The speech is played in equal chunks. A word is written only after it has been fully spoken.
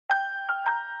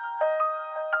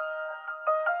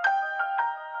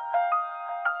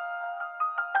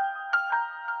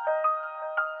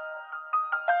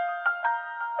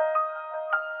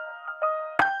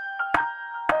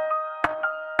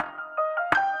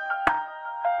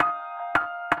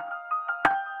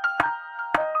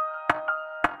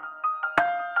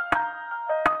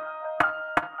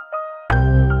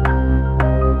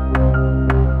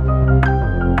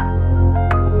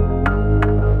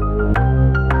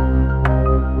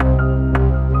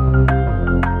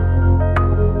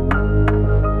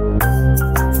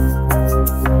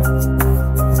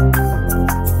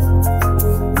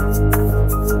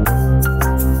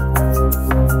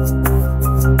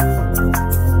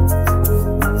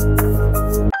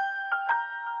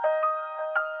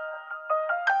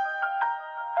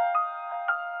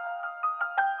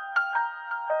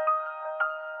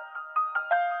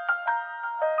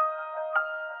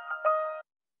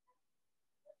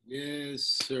Yes,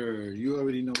 sir. You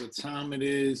already know what time it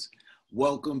is.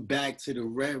 Welcome back to the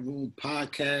Redroom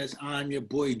podcast. I'm your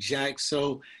boy Jack.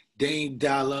 So, Dame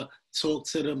Dollar, talk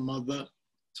to the mother,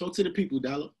 talk to the people,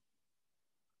 Dollar.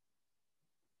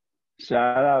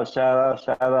 Shout out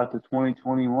to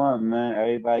 2021, man.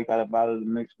 Everybody got about of the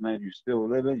mix, man. You still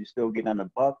living, you still getting on the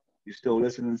buck, you still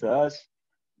listening to us,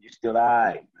 you still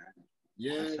alright, man.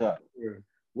 Yes, What's up? sir.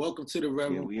 Welcome to the Yeah,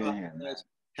 Redroom we in here, man. podcast.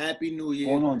 Happy New What's Year.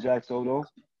 going on, Jack Soto?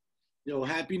 Yo,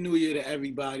 Happy New Year to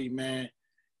everybody, man.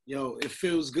 Yo, it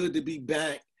feels good to be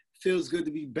back. Feels good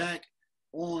to be back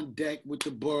on deck with the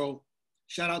borough.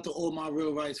 Shout out to all my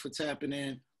real rights for tapping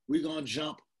in. We're going to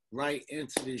jump right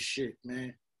into this shit,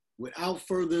 man. Without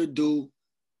further ado,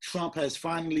 Trump has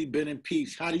finally been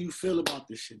impeached. How do you feel about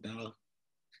this shit, dog?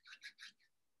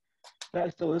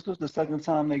 Jack, so this was the second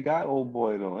time they got old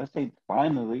boy though. I say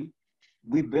finally.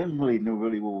 We been really knew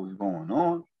really what was going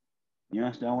on. You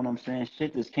understand what I'm saying?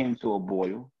 Shit just came to a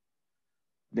boil.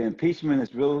 The impeachment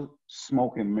is real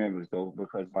smoke and mirrors though,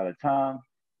 because by the time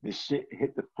the shit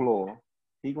hit the floor,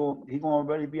 he gonna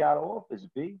already be out of office,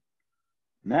 B.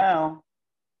 Now,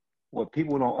 what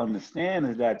people don't understand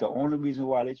is that the only reason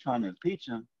why they're trying to impeach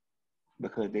him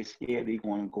because they scared they're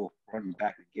going to go run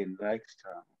back again next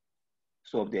time.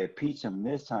 So if they impeach him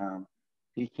this time,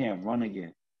 he can't run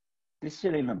again. This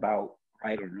shit ain't about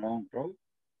right or wrong, bro.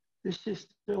 This shit's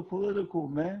still political,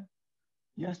 man.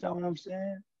 You understand what I'm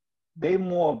saying? They're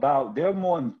more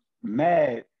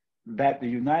mad that the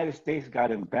United States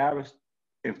got embarrassed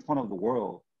in front of the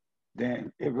world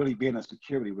than it really being a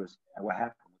security risk and what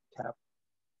happened with Cap.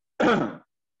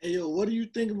 Hey, yo, what do you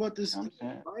think about You this? know what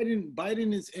I'm saying?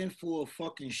 Biden is in for a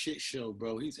fucking shit show,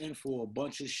 bro. He's in for a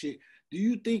bunch of shit. Do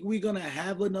you think we're gonna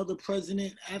have another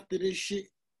president after this shit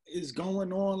is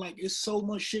going on? Like, it's so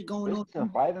much shit going on.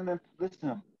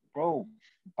 Listen, bro.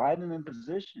 Biden in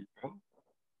position, bro.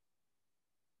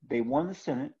 They won the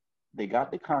Senate, they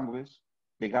got the Congress,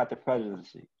 they got the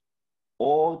presidency.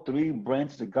 All three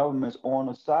branches of governments on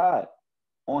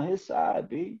his side,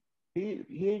 B. He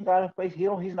ain't got to face.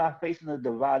 He's not facing a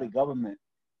divided government.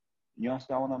 You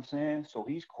understand what I'm saying? So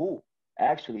he's cool.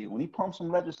 Actually, when he pumps some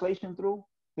legislation through,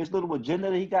 this little agenda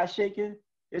that he got shaking,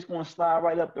 it's going to slide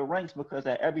right up the ranks because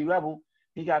at every level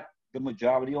he got the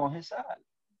majority on his side.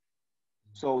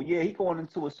 So yeah, he going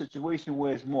into a situation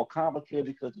where it's more complicated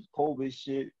because of COVID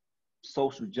shit,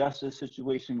 social justice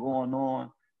situation going on,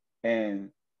 and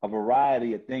a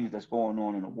variety of things that's going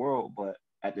on in the world. But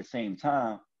at the same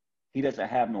time, he doesn't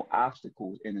have no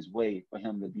obstacles in his way for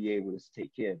him to be able to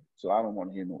take care of it. So I don't want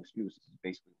to hear no excuses, is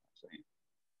basically what I'm saying.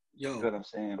 You feel Yo, what I'm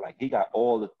saying? Like he got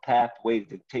all the pathways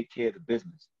to take care of the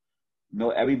business. You know,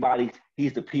 everybody,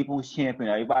 he's the people's champion.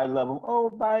 Everybody love him.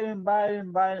 Oh, Biden,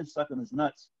 Biden, Biden, sucking his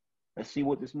nuts. Let's see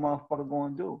what this motherfucker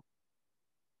gonna do.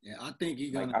 yeah, I think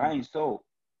he Like gonna. I ain't sold.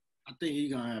 I think he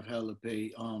gonna have hella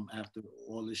pay. After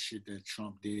all this shit that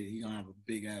Trump did, he gonna have a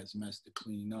big ass mess to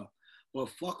clean up. But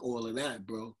fuck all of that,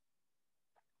 bro.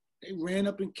 They ran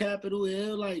up in Capitol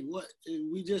Hill. Like, what?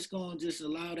 We just gonna just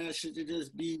allow that shit to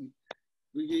just be?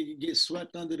 We get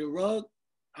swept under the rug.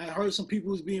 I heard some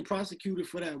people was being prosecuted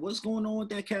for that. What's going on with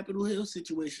that Capitol Hill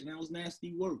situation? That was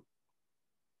nasty work.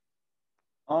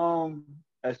 Um,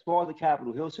 as far as the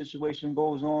Capitol Hill situation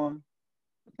goes on,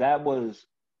 that was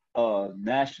a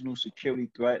national security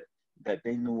threat that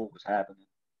they knew what was happening,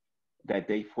 that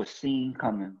they foreseen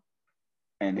coming,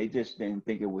 and they just didn't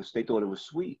think it was. They thought it was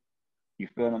sweet. You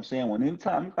feel what I'm saying? When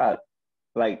anytime you got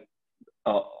like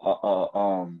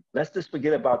let's just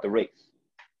forget about the race.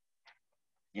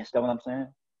 You understand what I'm saying?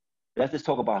 Let's just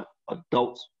talk about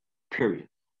adults. Period.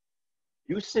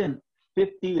 You send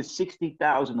 50 to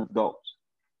 60,000 adults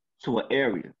to an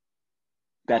area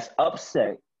that's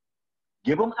upset.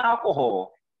 Give them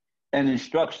alcohol and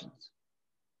instructions.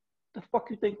 The fuck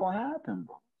you think gonna happen,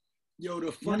 bro? Yo, the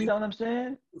You funny understand what I'm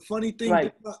saying? The funny thing,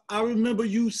 Like, I remember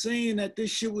you saying that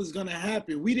this shit was gonna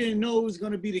happen. We didn't know it was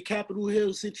gonna be the Capitol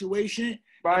Hill situation. And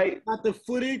right? got the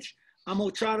footage. I'm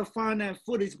gonna try to find that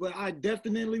footage, but I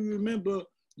definitely remember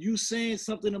you saying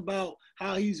something about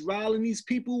how he's riling these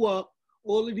people up,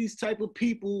 all of these type of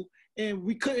people, and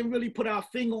we couldn't really put our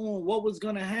finger on what was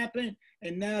gonna happen.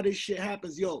 And now this shit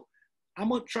happens. Yo, I'm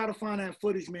gonna try to find that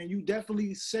footage, man. You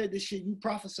definitely said this shit. You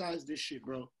prophesized this shit,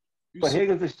 bro. You But said,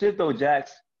 here's the shit though,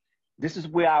 Jax. This is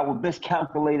where I would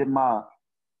miscalculated my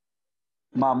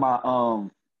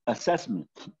assessment.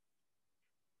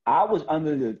 I was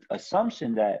under the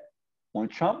assumption that when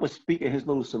Trump was speaking his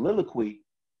little soliloquy,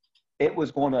 it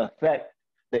was going to affect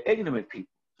the ignorant people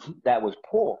that was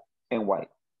poor and white.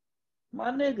 My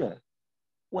nigga,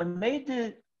 when they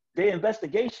did their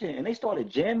investigation and they started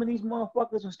jamming these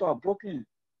motherfuckers and started booking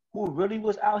who really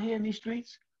was out here in these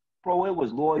streets, bro, it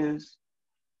was lawyers,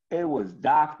 it was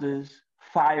doctors,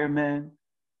 firemen,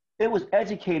 it was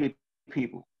educated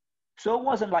people. So it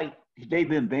wasn't like they've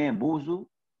been bamboozled.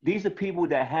 These are people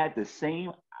that had the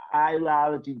same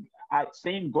ideology,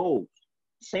 same goals,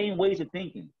 same ways of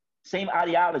thinking, same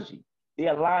ideology. They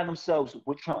aligned themselves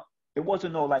with Trump. It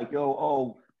wasn't no like, yo,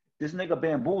 oh, this nigga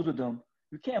bamboozled them.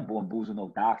 You can't bamboozle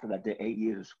no doctor that did 8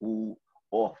 years of school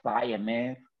or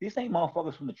fireman. These ain't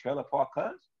motherfuckers from the trailer park,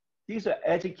 cuz. These are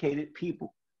educated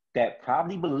people that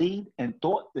probably believed and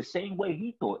thought the same way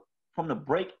he thought from the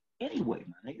break anyway,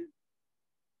 my nigga.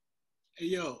 Hey,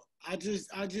 yo, I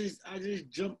just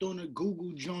jumped on a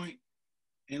Google joint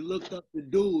and looked up the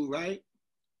dude, right?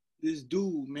 This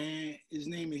dude, man, his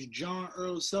name is John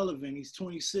Earl Sullivan. He's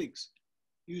 26.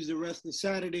 He was arrested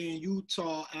Saturday in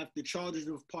Utah after charges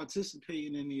of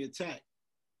participating in the attack.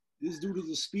 This dude is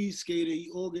a speed skater. He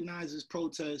organizes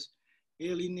protests,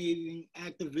 alienating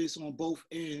activists on both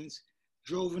ends,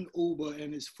 drove an Uber,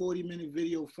 and his 40-minute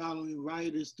video following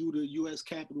rioters through the U.S.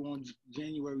 Capitol on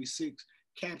January 6th,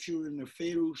 capturing the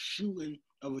fatal shooting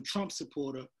of a Trump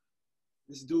supporter.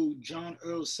 This dude, John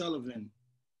Earl Sullivan,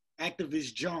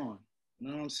 activist John. You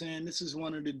know what I'm saying? This is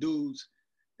one of the dudes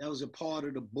that was a part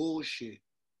of the bullshit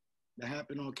that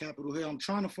happened on Capitol Hill. I'm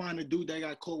trying to find a dude that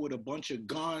got caught with a bunch of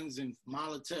guns and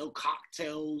Molotov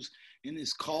cocktails in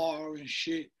his car and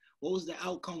shit. What was the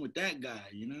outcome with that guy?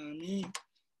 You know what I mean?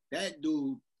 That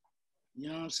dude, you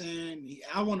know what I'm saying?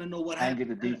 I want to know what I didn't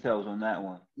happened. get the details on that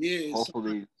one. Yeah,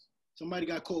 Hopefully. somebody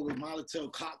got caught with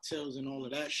Molotov cocktails and all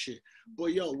of that shit.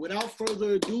 But yo, without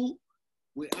further ado,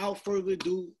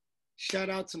 shout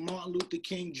out to Martin Luther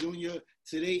King Jr.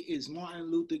 Today is Martin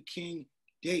Luther King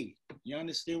Day. You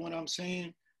understand what I'm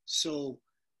saying? So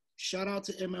shout out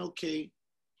to MLK.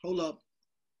 Hold up.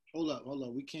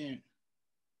 We can't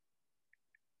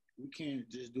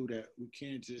just do that. We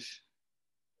can't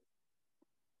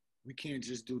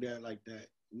just do that like that.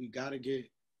 We gotta get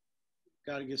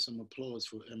some applause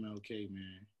for MLK,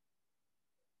 man.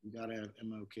 We gotta have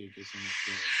MLK get some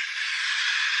applause.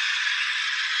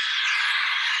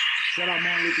 Shout out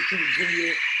Martin Luther King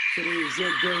Jr. Today is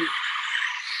your day.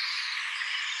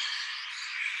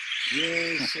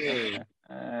 Yes, sir.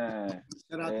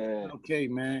 Shout out to MLK,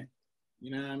 man.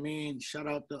 You know what I mean? Shout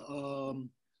out to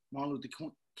Martin Luther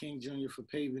King Jr. for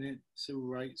paving it, civil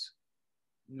rights.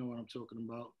 You know what I'm talking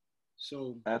about.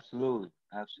 So absolutely.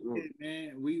 yeah,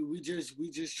 man, we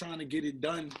just trying to get it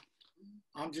done.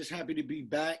 I'm just happy to be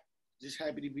back.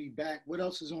 What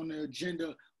else is on the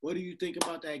agenda? What do you think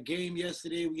about that game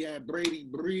yesterday? We had Brady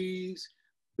Breeze,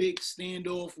 big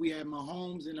standoff. We had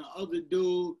Mahomes and the other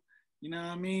dude. You know what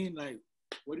I mean? Like,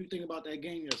 what do you think about that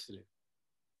game yesterday?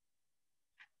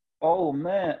 Oh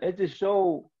man, it just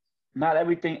showed not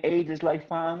everything ages like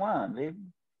fine wine, baby.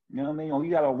 You know what I mean? Oh, you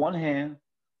got on one hand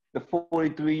the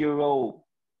 43-year-old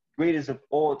greatest of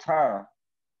all time,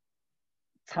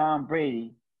 Tom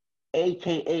Brady,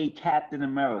 aka Captain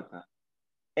America,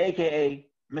 aka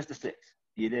Mr. Six.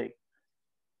 You dig?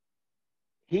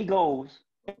 He goes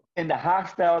into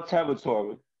hostile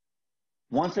territory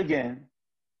once again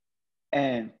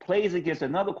and plays against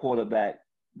another quarterback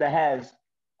that has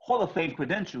Hall of Fame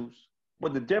credentials,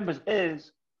 but the difference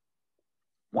is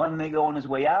one nigga on his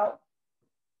way out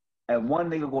and one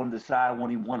nigga going to decide when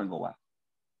he want to go out.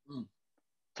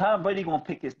 Tom Brady going to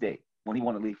pick his day when he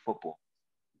want to leave football.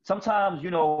 Sometimes, you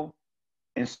know,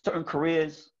 in certain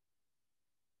careers,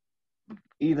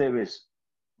 either it's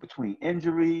between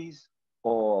injuries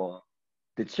or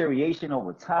deterioration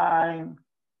over time,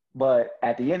 but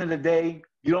at the end of the day,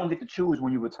 you don't get to choose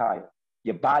when you retire.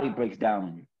 Your body breaks down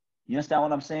on you. You understand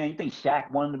what I'm saying? You think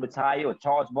Shaq wanted to retire or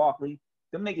Charles Barkley?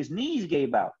 Them niggas' knees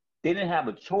gave out. They didn't have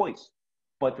a choice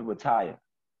but to retire.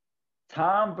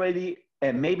 Tom Brady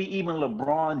and maybe even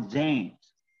LeBron James,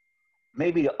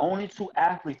 maybe the only two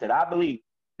athletes that I believe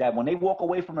that when they walk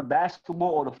away from the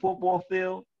basketball or the football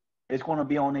field, it's going to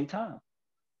be on their time.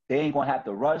 They ain't going to have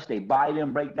to rush. They body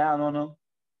them, break down on them.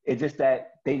 It's just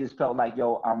that they just felt like,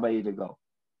 yo, I'm ready to go.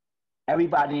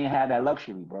 Everybody didn't have that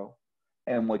luxury, bro.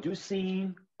 And what you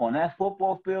seen on that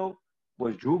football field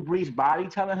was Drew Brees' body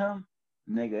telling him,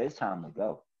 nigga, it's time to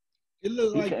go. It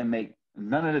looked He like couldn't make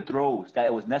none of the throws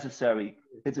that was necessary.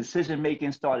 His decision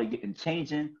making started getting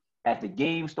changing as the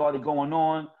game started going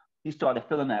on. He started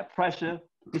feeling that pressure.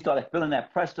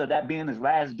 That being his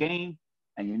last game.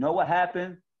 And you know what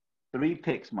happened? 3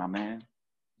 picks, my man.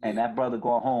 And that brother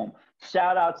going home.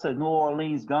 Shout out to New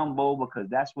Orleans Gumbo because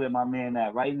that's where my man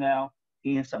at right now.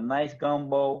 Eating some nice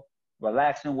gumbo,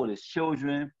 relaxing with his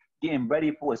children, getting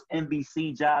ready for his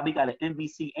NBC job. He got an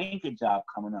NBC anchor job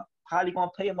coming up. probably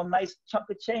gonna pay him a nice chunk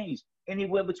of change,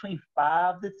 anywhere between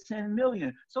 5 to 10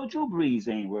 million. So Drew Brees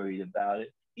ain't worried about it.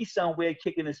 He's somewhere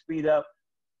kicking his feet up,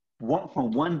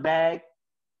 from one bag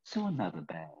to another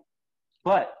bag.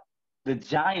 But the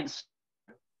Giants,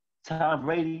 Tom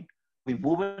Brady, we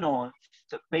moving on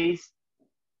to face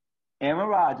Aaron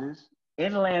Rodgers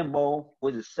in Lambeau,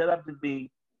 which is set up to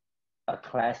be a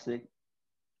classic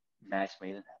match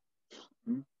made in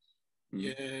heaven.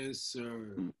 Yes,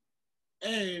 sir.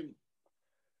 And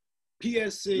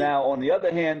PSA. Now, on the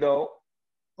other hand, though,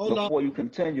 Hold before on. you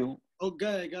continue, Go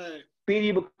ahead.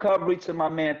 speedy recovery to my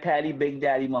man Patty Big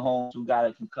Daddy Mahomes, who got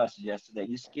a concussion yesterday.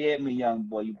 You scared me, young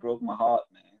boy. You broke my heart,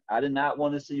 man. I did not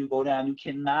want to see you go down. You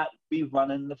cannot be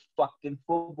running the fucking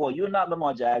football. You're not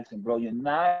Lamar Jackson, bro. You're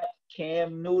not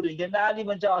Cam Newton. You're not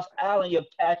even Josh Allen. You're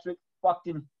Patrick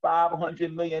fucking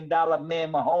 $500 million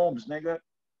man Mahomes, nigga.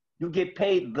 You get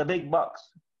paid the big bucks.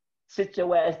 Sit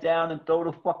your ass down and throw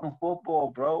the fucking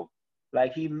football, bro.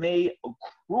 Like, he made a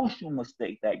crucial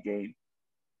mistake that game.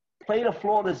 Played a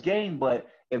flawless game, but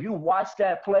if you watch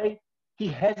that play, he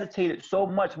hesitated so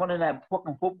much running that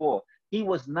fucking football. He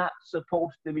was not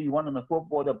supposed to be running the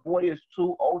football. The boy is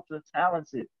too ultra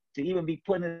talented to even be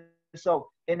putting himself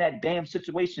in that damn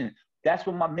situation. That's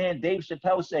what my man Dave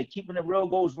Chappelle said. Keeping it real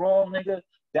goes wrong, nigga.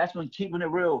 That's when keeping it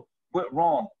real went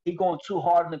wrong. He going too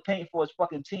hard in the paint for his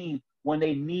fucking team when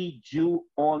they need you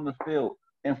on the field.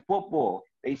 In football,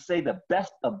 they say the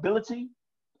best ability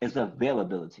is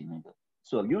availability, nigga.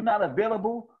 So if you're not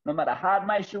available, no matter how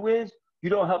nice you is, you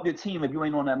don't help your team if you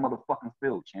ain't on that motherfucking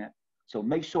field, champ. So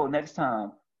make sure next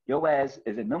time your ass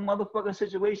is in them motherfucking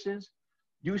situations,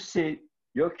 you sit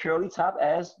your curly top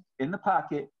ass in the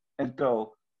pocket and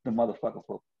throw the motherfucking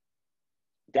football.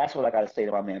 That's what I got to say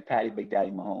to my man, Patty Big Daddy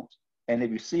Mahomes. And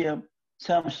if you see him,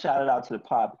 tell him shout it out to the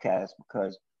podcast,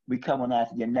 because we coming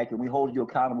after your neck and we hold you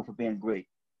accountable for being great.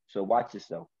 So watch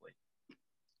yourself, boy.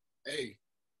 Hey,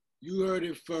 you heard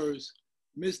it first.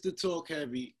 Mr. Talk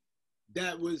Heavy.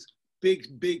 That was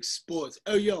big sports.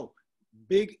 Oh, yo,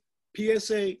 big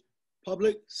PSA,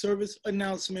 public service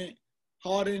announcement.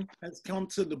 Harden has come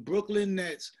to the Brooklyn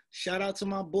Nets. Shout out to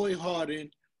my boy Harden,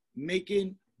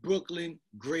 making Brooklyn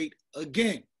great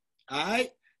again. All right?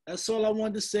 That's all I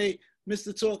wanted to say.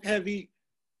 Mr. Talk Heavy,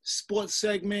 sports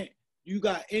segment. You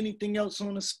got anything else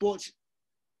on the sports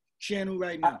channel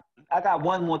right now? I got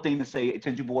one more thing to say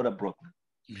since you brought up Brooklyn.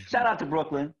 Shout out to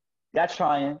Brooklyn. Y'all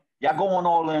trying. Y'all going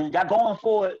all in. Y'all going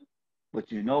for it.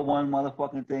 But you know one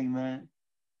motherfucking thing, man?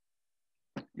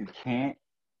 You can't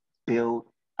build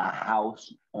a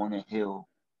house on a hill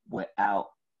without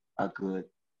a good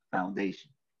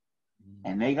foundation.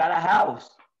 And they got a house,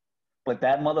 but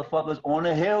that motherfucker's on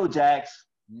a hill, Jax.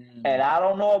 And I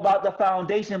don't know about the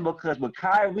foundation, because with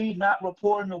Kyrie not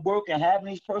reporting to work and having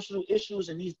these personal issues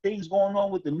and these things going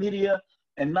on with the media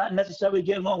and not necessarily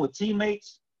getting along with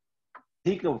teammates,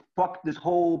 he could fuck this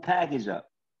whole package up.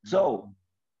 So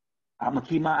I'm going to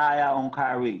keep my eye out on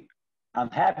Kyrie. I'm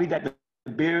happy that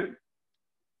the Beard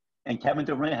and Kevin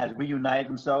Durant has reunited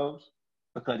themselves,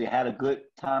 because they had a good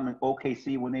time in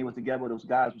OKC when they were together. Those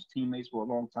guys was teammates for a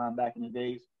long time back in the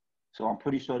days. So I'm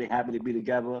pretty sure they're happy to be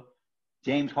together.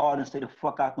 James Harden, stay the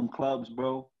fuck out them clubs,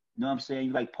 bro. You know what I'm saying?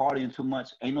 You like partying too much.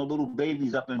 Ain't no little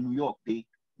babies up in New York, D.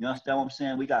 You understand what I'm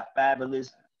saying? We got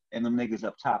Fabulous and them niggas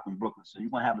up top in Brooklyn. So you're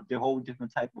going to have a whole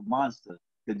different type of monster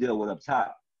to deal with up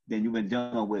top than you've been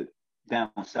dealing with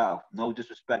down south. No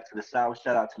disrespect to the South.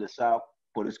 Shout out to the South.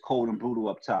 But it's cold and brutal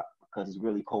up top, because it's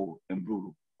really cold and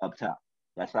brutal up top.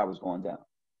 That's how it's going down.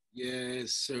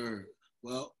 Yes, sir.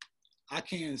 Well, I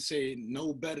can't say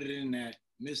no better than that.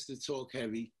 Mr. Talk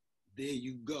Heavy, there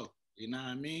you go. You know what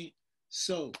I mean?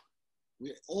 So,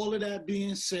 with all of that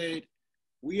being said,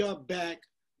 we are back.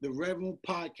 The Redroom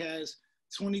Podcast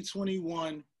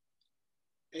 2021.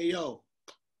 Hey, yo,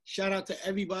 shout out to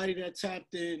everybody that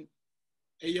tapped in.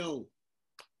 Hey, yo,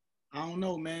 I don't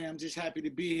know, man. I'm just happy to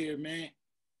be here, man.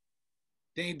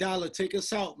 Dane Dollar, take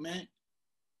us out, man.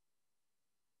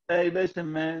 Hey,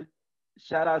 listen, man.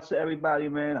 Shout out to everybody,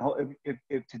 man.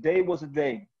 If today was a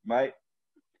day, right,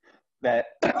 that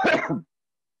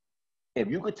if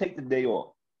you could take the day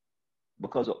off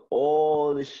because of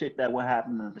all the shit that went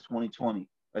happen in 2020,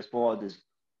 as far as this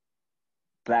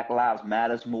Black Lives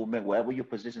Matters movement, wherever your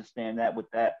position stand at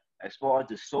with that, as far as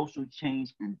the social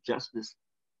change and justice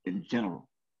in general,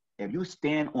 if you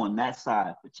stand on that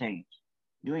side for change,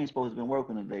 you ain't supposed to be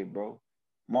working today, bro.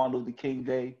 Martin Luther King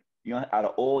Day, you know, out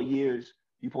of all years,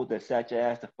 you supposed to sat your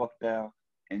ass the fuck down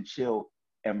and chill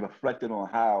and reflected on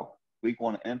how we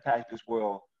going to impact this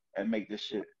world and make this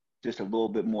shit just a little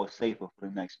bit more safer for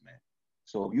the next man.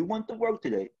 So if you went to work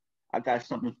today, I got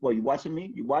something for you. Watching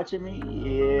me? You watching me?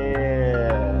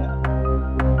 Yeah.